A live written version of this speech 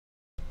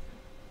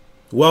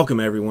Welcome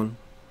everyone,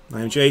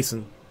 I am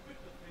Jason.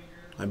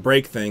 I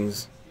break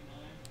things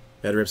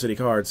at Rip City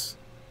Cards.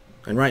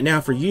 And right now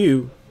for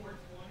you,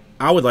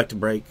 I would like to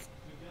break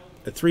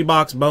a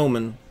 3-box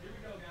Bowman,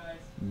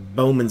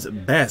 Bowman's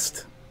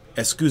Best,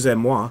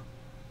 excusez-moi,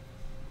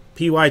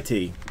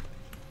 PYT.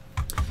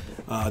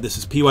 This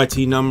is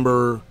PYT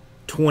number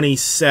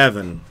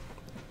 27.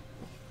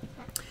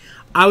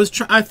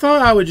 I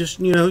thought I would just,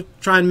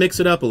 try and mix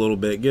it up a little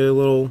bit, get a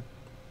little,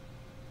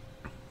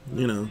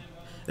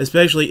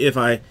 especially if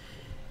I,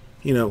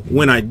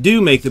 when I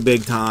do make the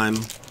big time,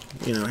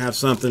 have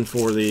something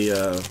for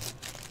the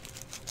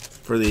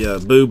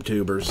boob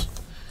tubers.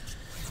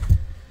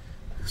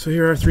 So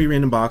here are 3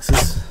 random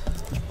boxes.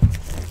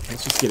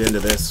 Let's just get into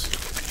this.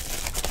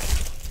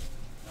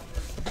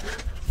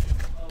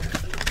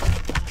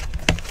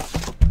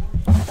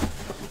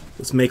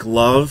 Let's make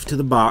love to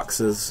the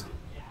boxes,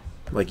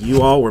 like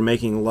you all were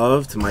making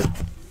love to my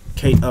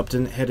Kate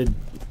Upton-headed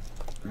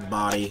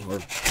body, or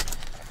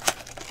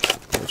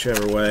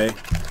whichever way.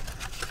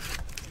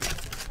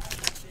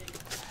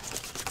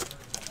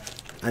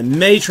 I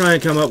may try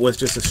and come up with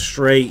just a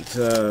straight,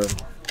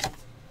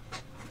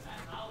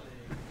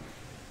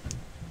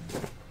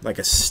 like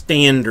a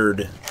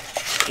standard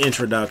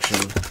introduction.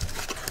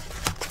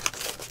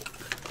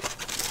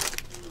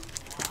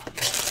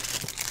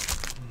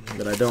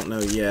 But I don't know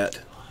yet.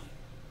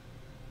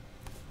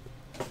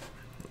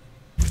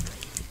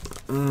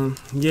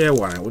 Yeah,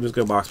 why not? We'll just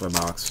go box by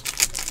box.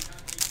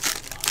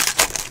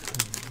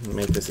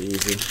 Make this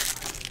easy.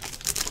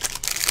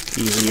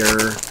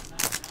 Easier.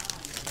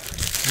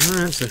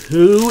 Alright, so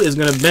who is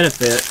going to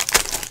benefit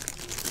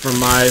from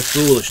my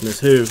foolishness?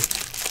 Who?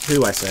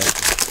 Who, I say.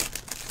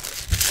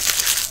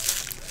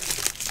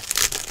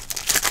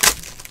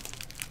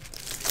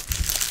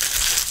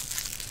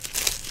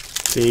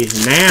 See,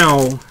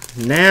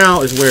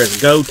 now is where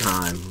it's go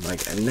time.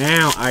 Like,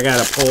 now I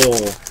gotta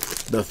pull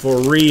the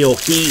for real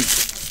heat.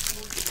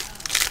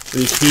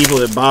 These people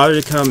that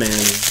bother to come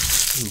in,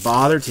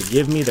 bother to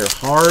give me their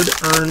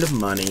hard-earned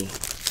money.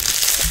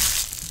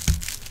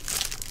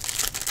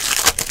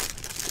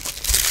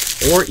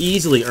 Or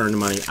easily earned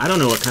money. I don't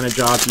know what kind of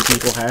jobs you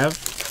people have.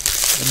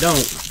 I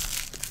don't.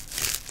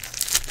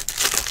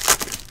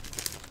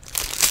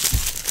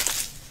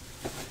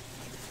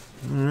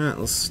 Alright,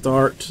 let's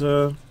start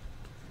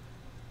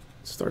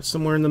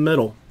somewhere in the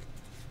middle.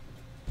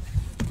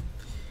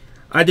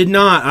 I did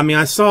not. I mean,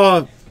 I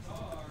saw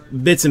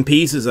bits and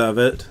pieces of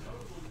it.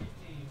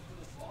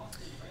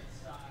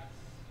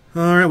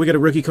 Alright, we got a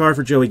rookie card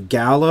for Joey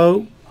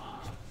Gallo.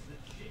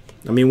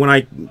 I mean, when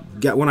I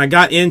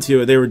got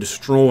into it, they were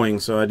destroying,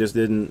 so I just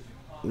didn't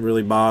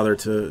really bother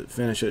to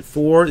finish it.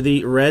 For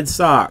the Red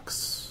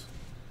Sox,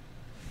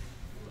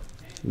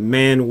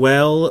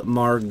 Manuel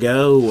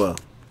Margot.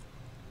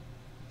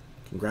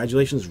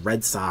 Congratulations,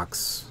 Red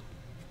Sox.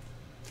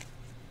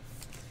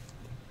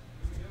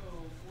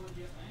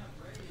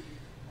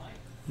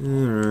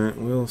 Alright,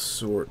 we'll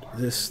sort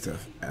this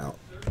stuff out.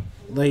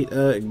 Late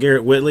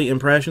Garrett Whitley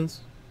impressions.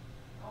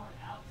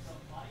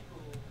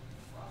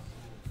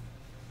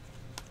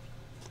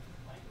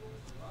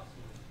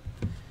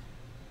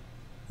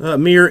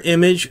 Mirror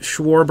image,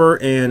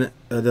 Schwarber and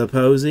the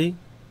Posey.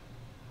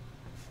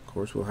 Of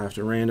course, we'll have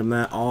to random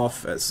that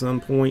off at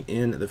some point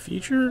in the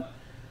future.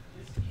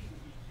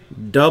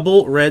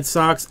 Double Red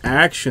Sox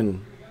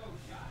action.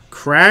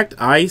 Cracked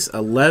ice,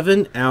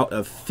 11 out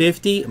of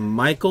 50,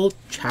 Michael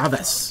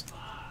Chavis.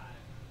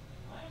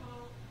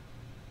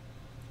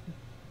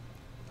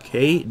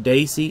 K.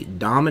 Dacey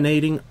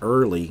dominating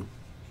early.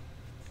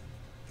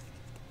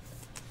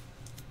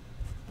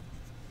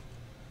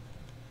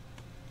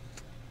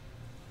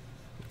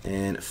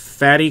 And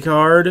fatty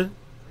card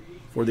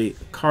for the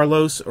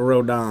Carlos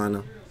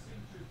Rodon.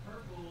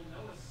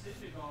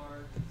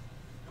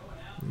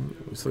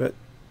 We still got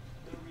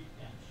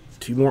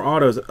 2 more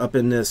autos up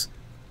in this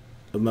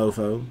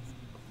mofo.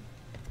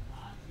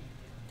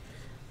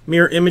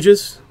 Mirror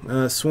images,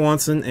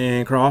 Swanson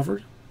and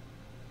Crawford.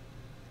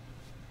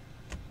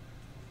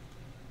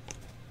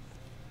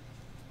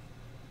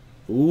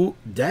 Ooh,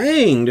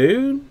 dang,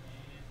 dude.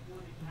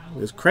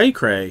 It's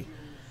cray-cray.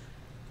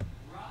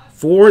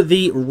 For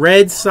the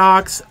Red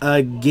Sox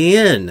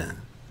again.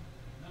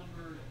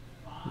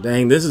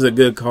 Dang, this is a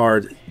good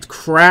card.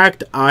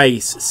 Cracked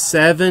ice,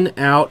 7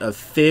 out of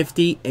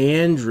 50,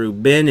 Andrew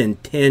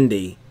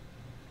Benintendi.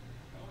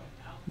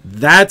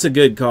 That's a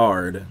good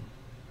card.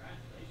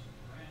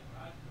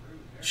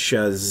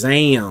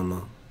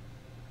 Shazam.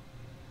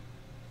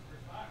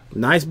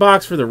 Nice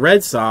box for the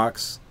Red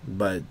Sox,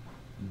 but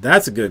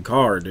that's a good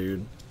card,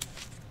 dude.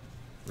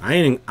 I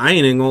ain't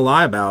even gonna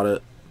lie about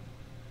it.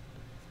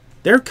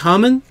 They're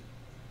coming.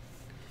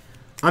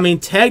 I mean,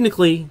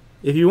 technically,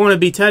 if you want to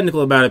be technical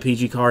about a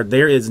PG card,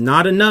 there is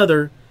not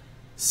another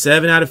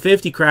 7 out of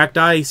 50 cracked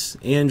ice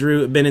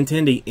Andrew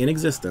Benintendi in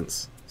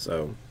existence.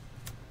 So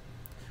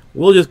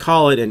we'll just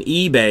call it an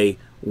eBay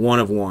 1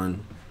 of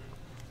 1.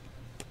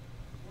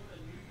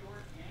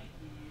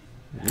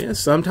 Yeah,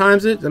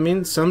 sometimes it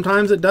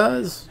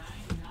does.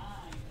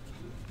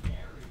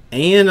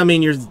 And, I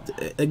mean,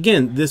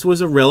 again, this was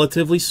a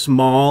relatively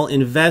small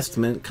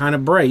investment kind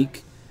of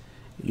break.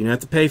 You don't have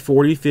to pay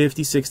 40,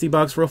 50, 60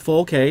 bucks for a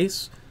full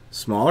case.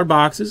 Smaller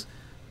boxes,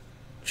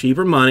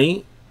 cheaper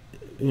money,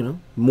 you know,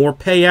 more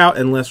payout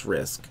and less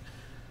risk.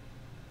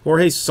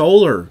 Jorge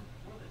Soler,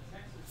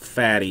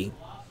 fatty.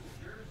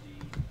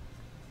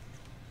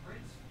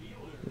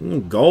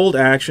 Gold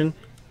action.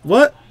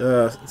 What?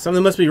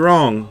 Something must be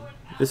wrong.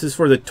 This is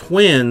for the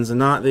Twins and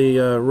not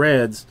the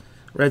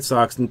Red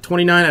Sox. And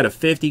 29 out of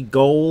 50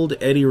 gold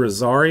Eddie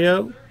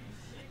Rosario.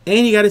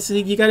 And you got to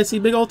see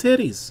big old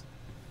titties.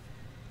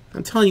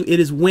 I'm telling you, it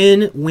is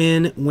win,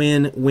 win,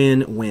 win,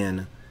 win,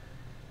 win.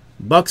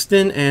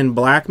 Buxton and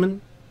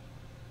Blackman.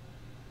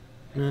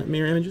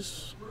 Mirror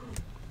images.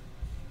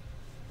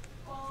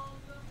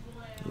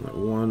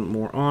 One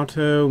more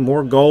auto.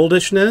 More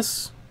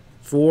goldishness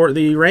for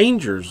the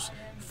Rangers.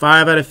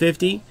 5 out of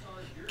 50.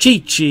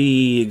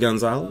 Chichi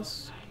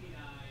Gonzalez.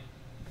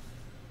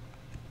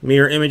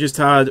 Mirror images,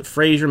 Todd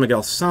Frazier,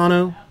 Miguel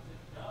Sano.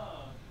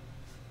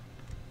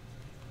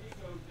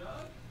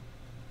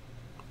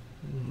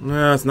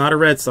 No, it's not a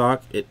Red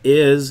Sox. It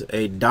is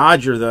a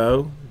Dodger,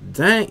 though.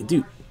 Dang,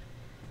 dude.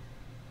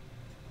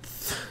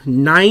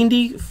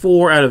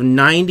 94 out of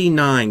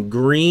 99.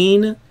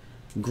 Green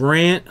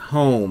Grant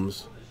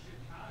Holmes.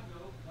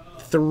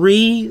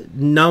 3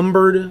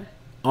 numbered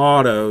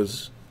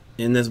autos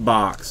in this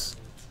box.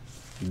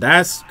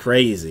 That's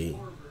crazy.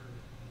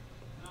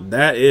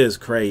 That is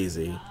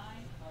crazy.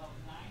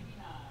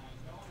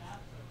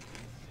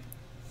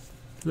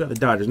 Who got the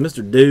Dodgers?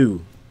 Mr.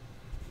 Dew.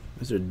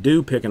 Mr.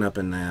 Dew picking up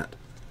in that.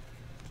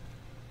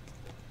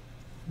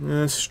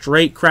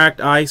 Straight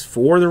cracked ice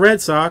for the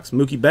Red Sox.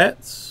 Mookie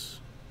Betts.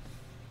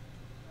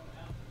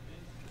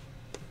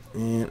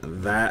 And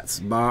that's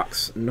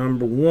box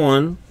number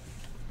 1.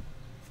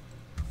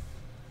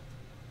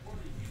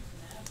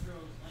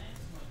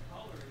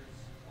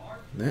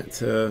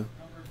 That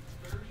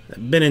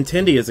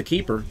Benintendi is a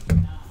keeper.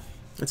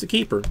 That's a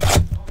keeper.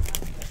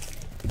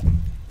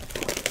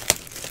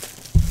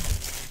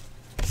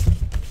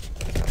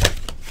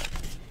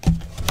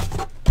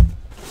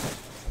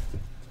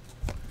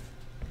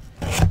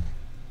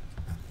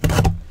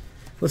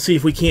 Let's see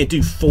if we can't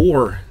do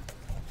 4.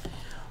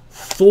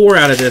 4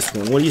 out of this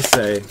one. What do you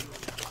say?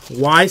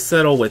 Why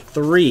settle with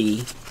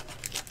 3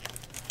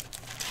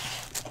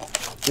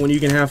 when you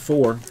can have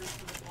 4?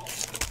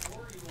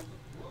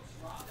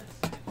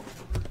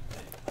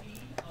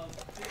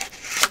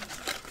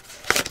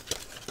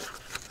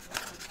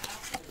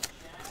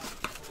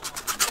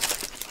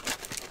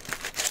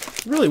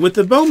 Really, with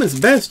the Bowman's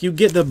Best, you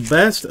get the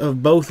best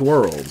of both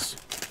worlds.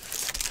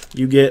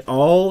 You get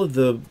all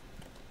the,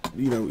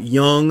 you know,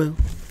 young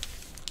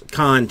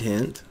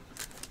content,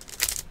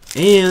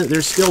 and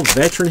there's still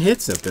veteran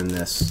hits up in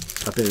this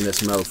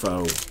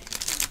mofo.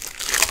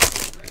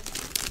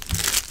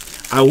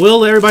 I will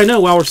let everybody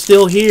know while we're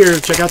still here,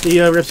 check out the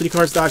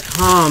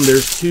RhapsodyCards.com.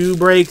 There's 2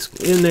 breaks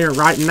in there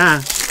right now.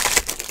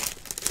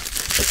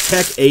 A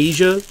Tech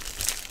Asia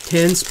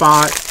 10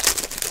 spot,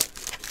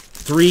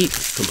 3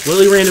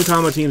 completely random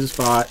combo teams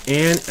spot,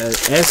 and an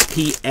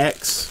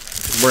SPX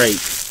break.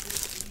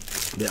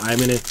 I'm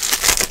going to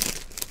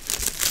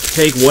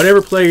take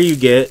whatever player you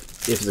get.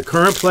 If it's a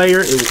current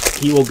player,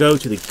 he will go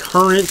to the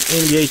current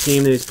NBA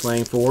team that he's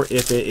playing for.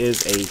 If it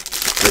is a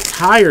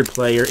retired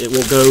player, it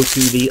will go to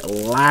the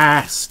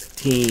last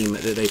team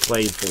that they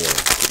played for.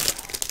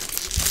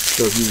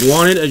 So if you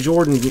wanted a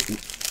Jordan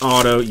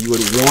auto, you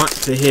would want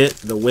to hit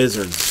the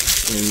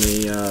Wizards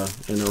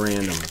in the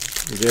random,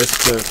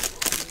 just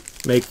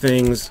to make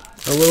things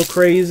a little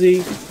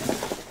crazy,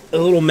 a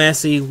little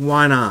messy.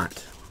 Why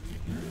not?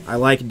 I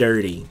like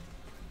dirty.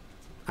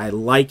 I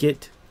like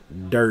it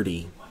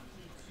dirty.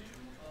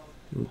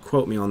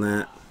 Quote me on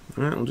that.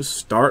 All right, we'll just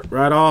start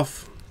right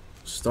off.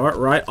 Start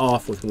right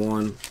off with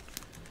one.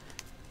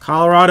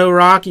 Colorado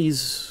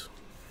Rockies.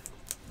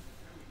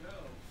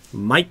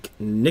 Mike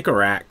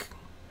Nicorak.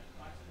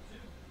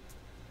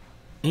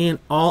 And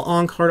all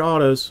on-card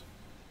autos.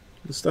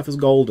 This stuff is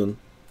golden.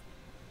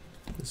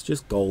 It's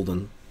just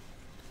golden.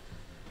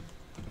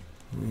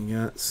 We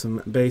got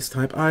some base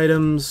type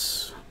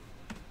items.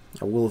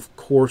 I will, of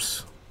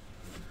course,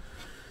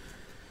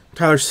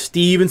 Tyler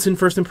Stevenson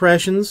first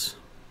impressions.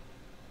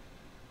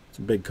 It's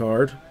a big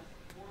card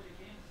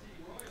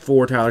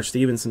for Tyler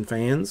Stevenson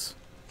fans.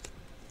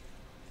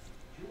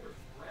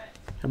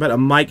 How about a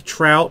Mike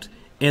Trout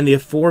and the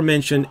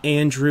aforementioned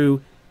Andrew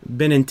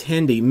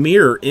Benintendi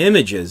mirror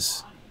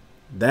images?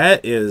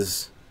 That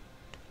is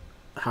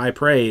high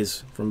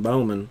praise from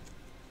Bowman.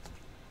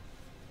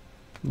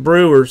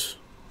 Brewers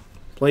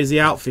plays the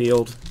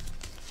outfield.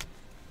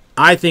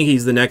 I think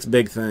he's the next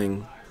big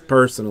thing,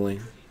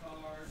 personally.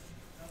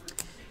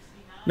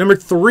 Number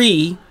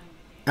 3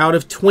 out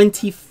of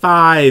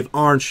 25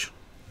 orange.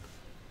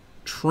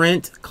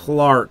 Trent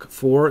Clark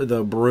for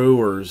the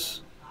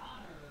Brewers.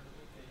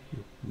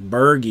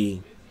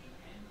 Bergie.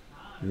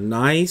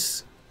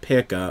 Nice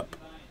pickup.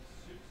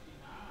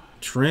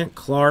 Trent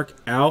Clark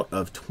out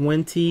of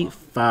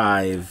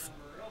 25.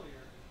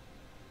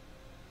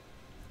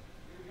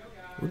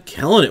 We're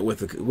killing it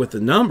with the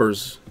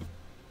numbers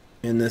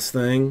in this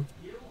thing.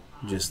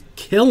 Just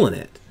killing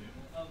it.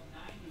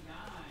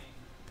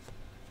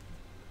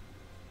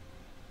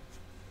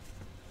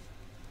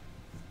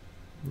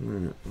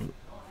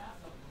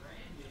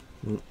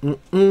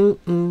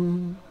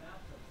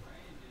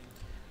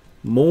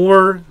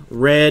 More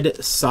red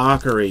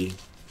soccery.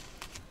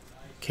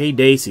 K.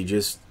 Dacey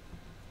just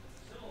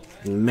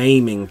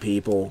maiming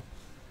people.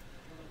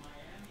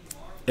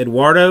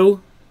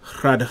 Eduardo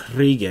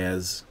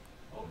Rodriguez.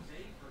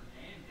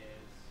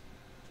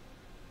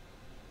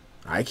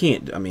 I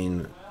can't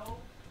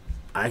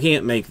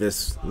make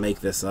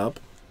this up.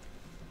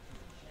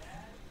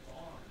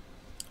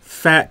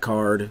 Fat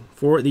card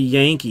for the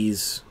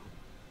Yankees.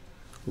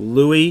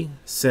 Luis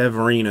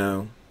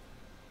Severino.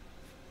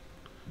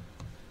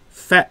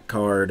 Fat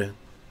card.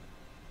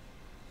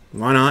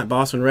 Why not?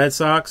 Boston Red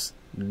Sox.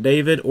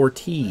 David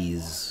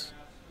Ortiz.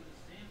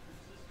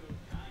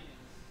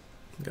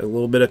 Got a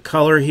little bit of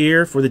color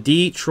here for the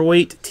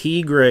Detroit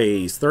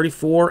Tigres.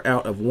 34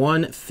 out of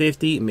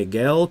 150.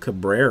 Miguel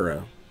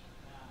Cabrera.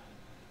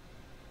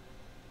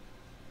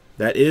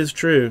 That is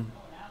true.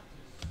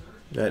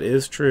 That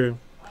is true.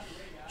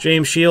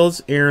 James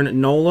Shields. Aaron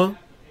Nola.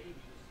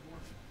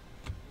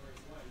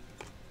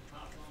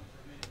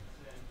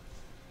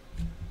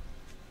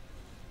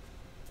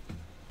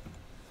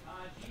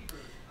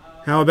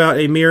 How about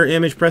a mirror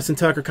image Preston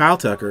Tucker, Kyle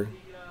Tucker?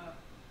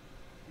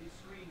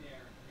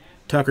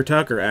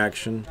 Tucker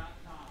action.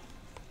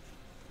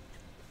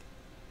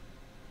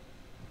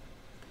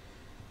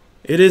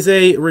 It is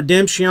a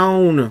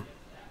Redemption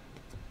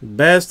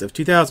Best of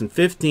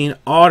 2015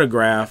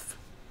 autograph.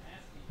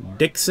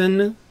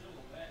 Dixon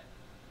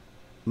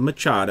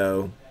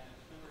Machado.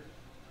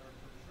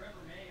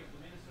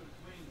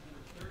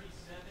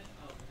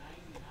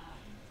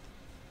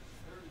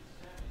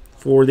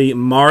 For the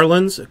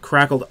Marlins,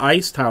 Crackled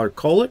Ice, Tyler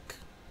Kolek.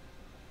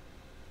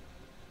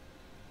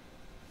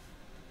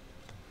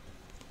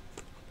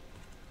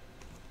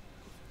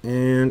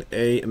 And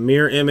a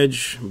mirror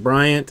image,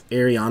 Bryant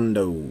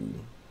Ariando.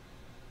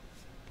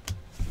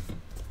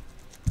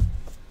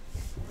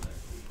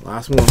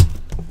 Last one.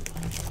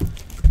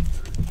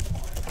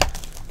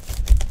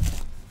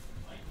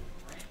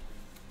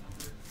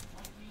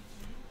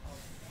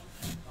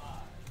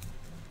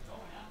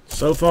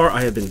 So far,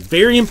 I have been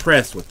very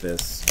impressed with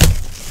this.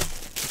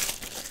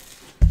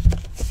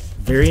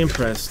 Very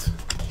impressed.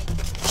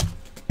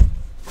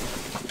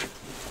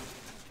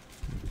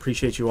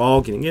 Appreciate you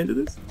all getting into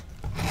this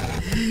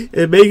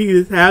and making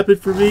this happen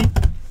for me.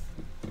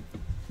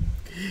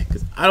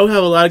 Because I don't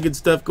have a lot of good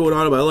stuff going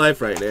on in my life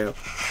right now.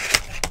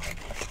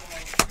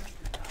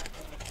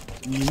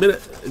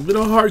 It's been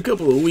a hard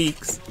couple of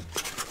weeks.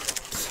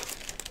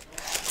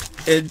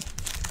 And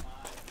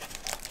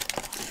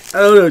I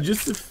don't know,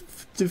 just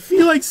to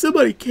feel like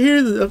somebody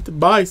cares enough to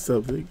buy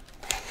something.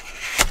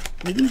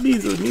 It just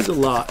means a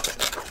lot.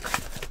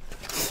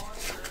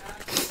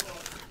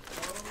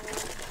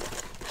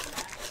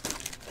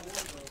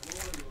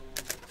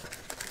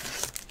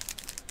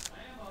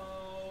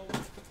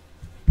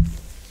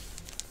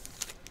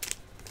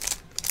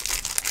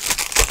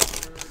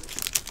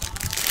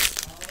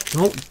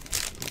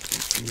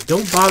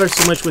 Don't bother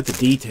so much with the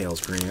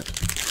details, Grant.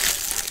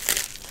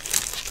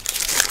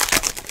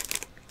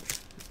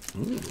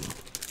 Ooh.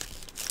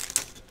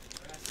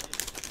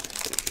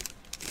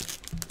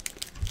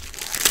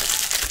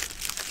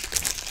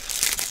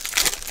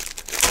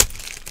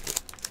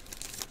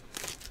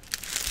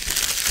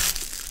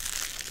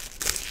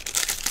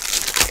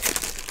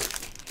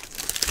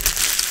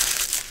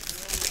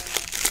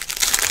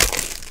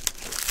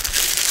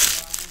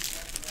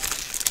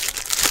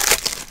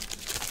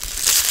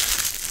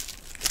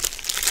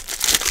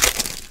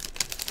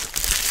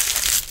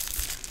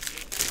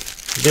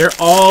 They're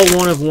all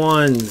one of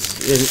ones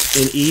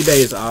in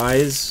eBay's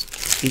eyes.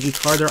 PG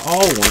cards are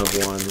all one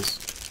of ones.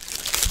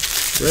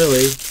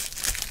 Really.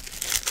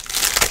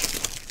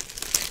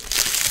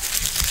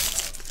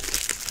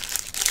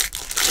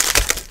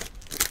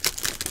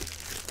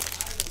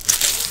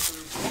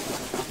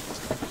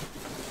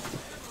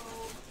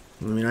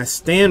 I mean, I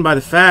stand by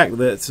the fact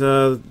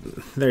that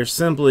they're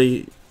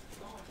simply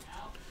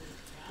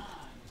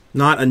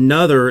not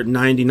another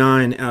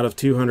 99 out of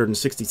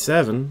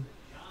 267.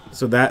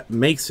 So that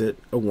makes it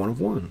a 1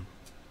 of 1.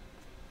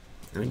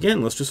 And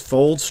again, let's just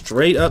fold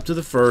straight up to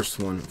the first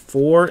one.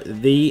 For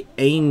the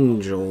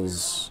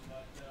Angels.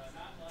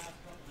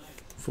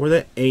 For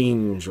the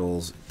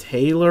Angels.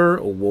 Taylor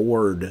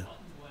Ward.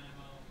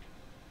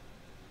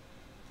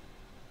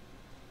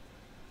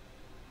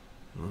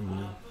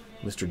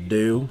 Mr.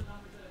 Dew.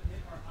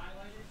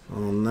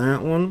 On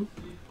that one.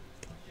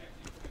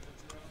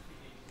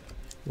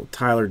 Little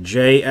Tyler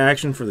J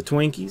action for the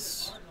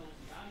Twinkies.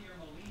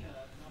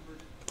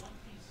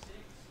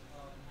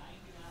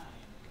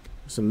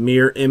 Some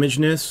mirror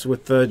imageness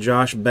with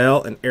Josh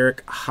Bell and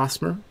Eric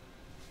Hosmer.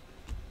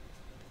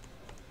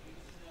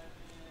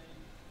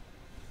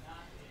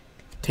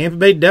 Tampa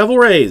Bay Devil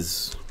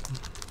Rays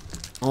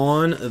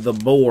on the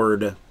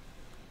board.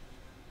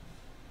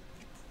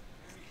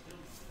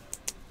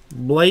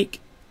 Blake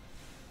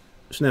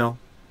Snell.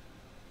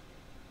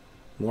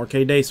 More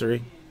K.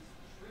 Dacery.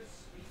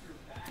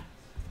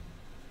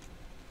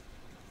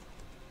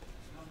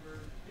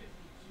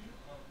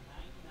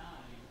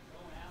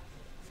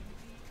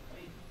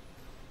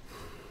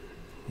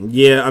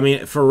 Yeah, I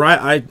mean,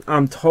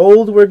 I'm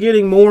told we're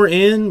getting more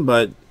in,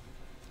 but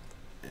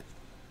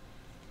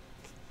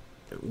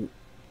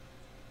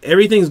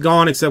everything's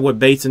gone except what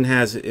Bateson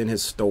has in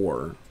his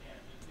store.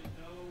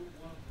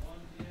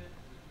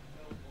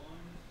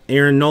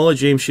 Aaron Nola,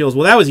 James Shields.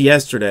 Well, that was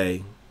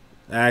yesterday,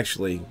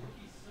 actually.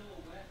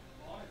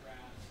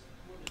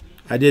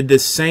 I did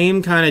this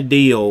same kind of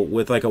deal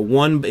with like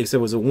except it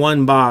was a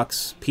one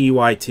box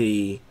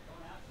PYT,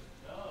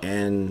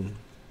 and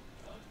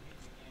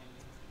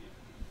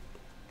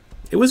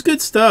it was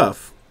good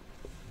stuff.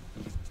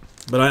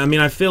 But I mean,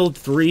 I filled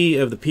 3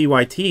 of the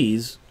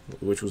PYTs,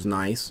 which was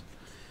nice.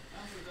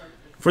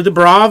 For the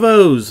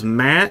Bravos,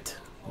 Matt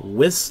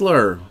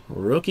Whistler,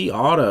 rookie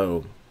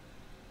auto.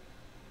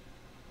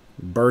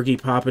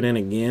 Berkey popping in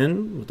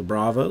again with the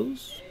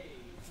Bravos.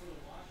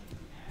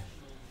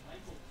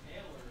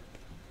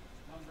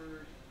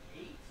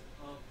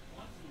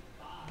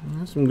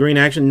 Some green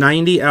action.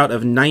 90 out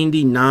of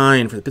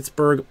 99 for the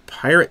Pittsburgh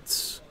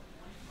Pirates.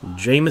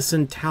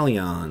 Jameson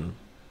Taillon.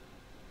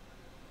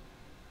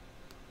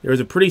 There was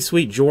a pretty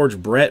sweet George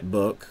Brett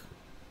book.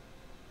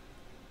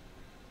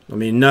 I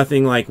mean,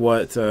 nothing like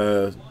what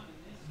the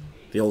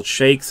old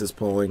Shakes is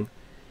pulling.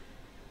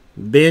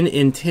 Ben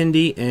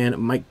Intendi and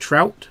Mike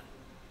Trout.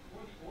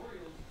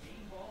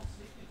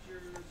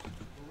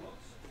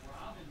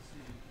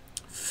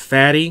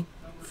 Fatty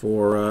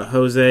for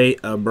Jose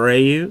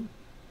Abreu.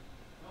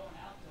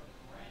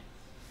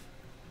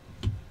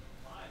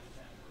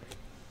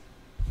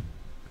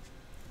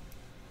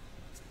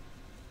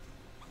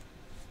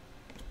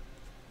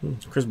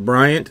 Chris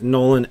Bryant,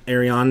 Nolan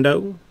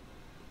Ariando.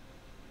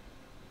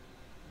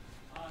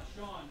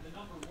 Sean, the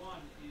number 1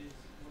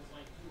 was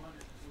like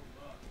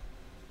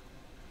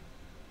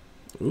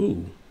 $240.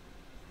 Ooh.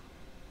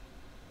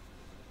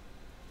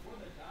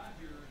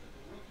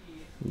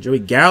 Joey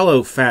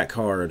Gallo fat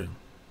card.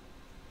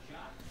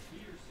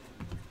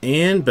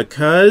 And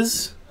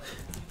because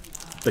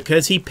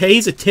he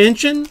pays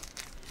attention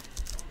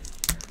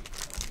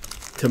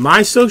to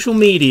my social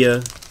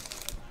media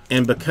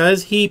and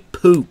because he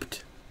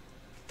pooped,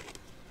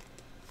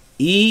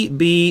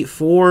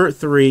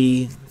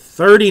 EB43,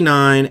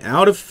 39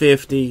 out of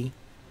 50.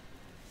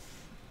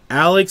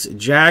 Alex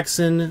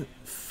Jackson,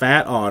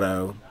 fat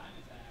auto.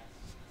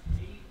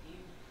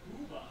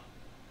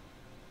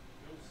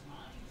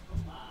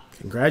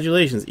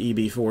 Congratulations,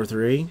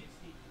 EB43.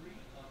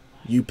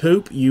 You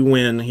poop, you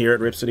win here at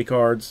Rip City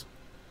Cards.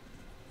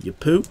 You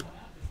poop,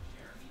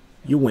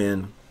 you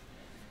win.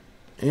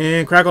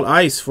 And Crackled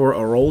Ice for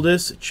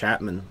Aroldis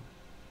Chapman.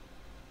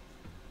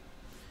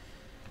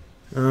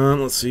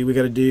 Let's see, we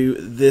got to do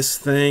this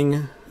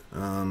thing.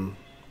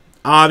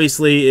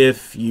 Obviously,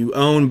 if you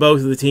own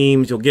both of the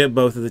teams, you'll get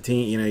both of the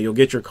teams. You know, you'll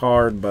get your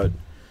card, but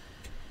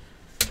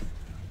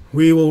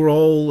we will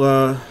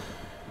roll.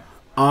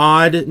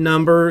 Odd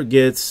number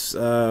gets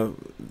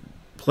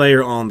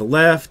player on the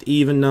left.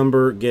 Even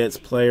number gets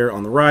player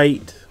on the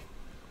right.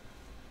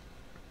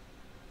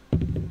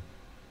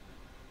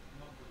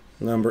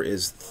 Number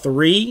is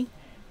 3.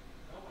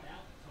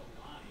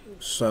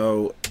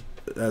 So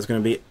that's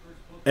going to be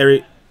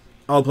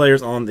all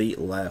players on the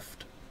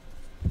left.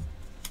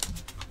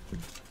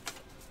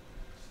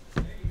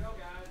 There you go,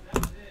 guys.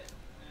 That was it.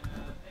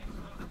 Thanks so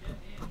much for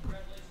getting in.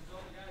 Congratulations to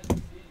all the guys who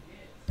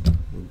did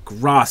hit.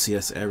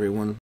 Gracias, everyone.